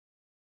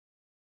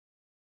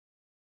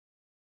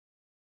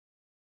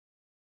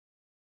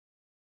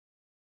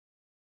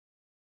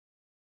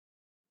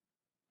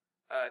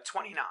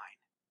29.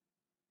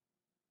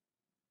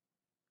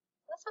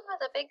 This one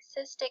has a big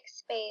cystic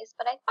space,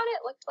 but I thought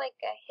it looked like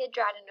a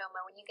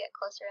hidradenoma when you get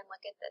closer and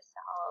look at the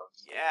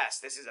cells. Yes,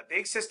 this is a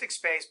big cystic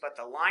space, but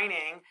the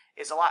lining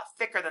is a lot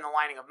thicker than the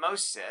lining of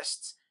most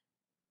cysts,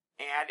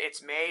 and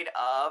it's made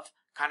of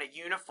kind of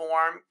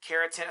uniform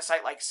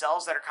keratinocyte-like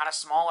cells that are kind of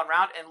small and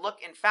round and look,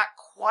 in fact,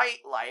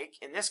 quite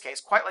like, in this case,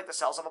 quite like the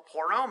cells of a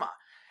poroma.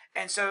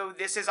 And so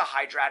this is a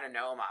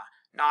hidradenoma.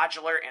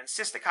 Nodular and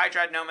cystic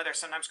hidradenoma, they're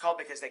sometimes called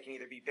because they can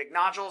either be big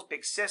nodules,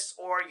 big cysts,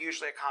 or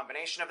usually a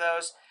combination of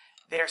those.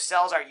 Their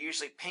cells are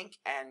usually pink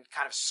and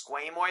kind of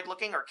squamoid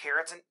looking or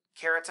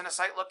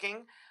keratinocyte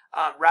looking,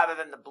 rather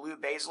than the blue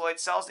basaloid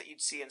cells that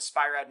you'd see in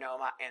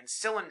spiroadenoma and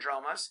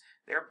cylindromas.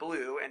 They're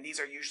blue, and these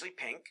are usually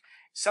pink.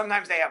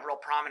 Sometimes they have real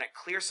prominent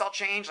clear cell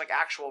change, like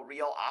actual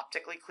real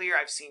optically clear.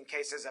 I've seen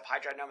cases of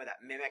hydranoma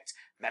that mimicked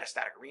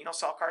metastatic renal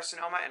cell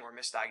carcinoma and were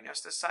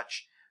misdiagnosed as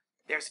such.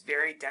 There's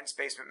very dense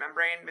basement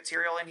membrane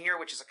material in here,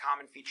 which is a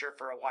common feature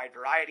for a wide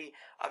variety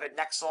of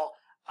adnexal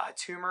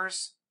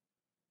tumors,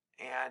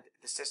 and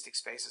the cystic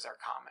spaces are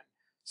common.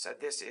 So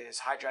this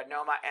is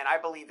hidradenoma, and I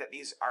believe that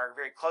these are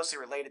very closely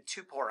related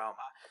to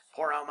poroma.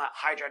 Poroma,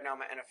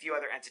 hidradenoma, and a few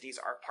other entities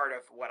are part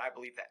of what I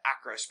believe the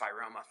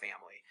Acrospiroma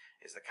family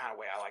is the kind of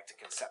way I like to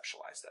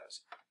conceptualize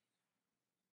those.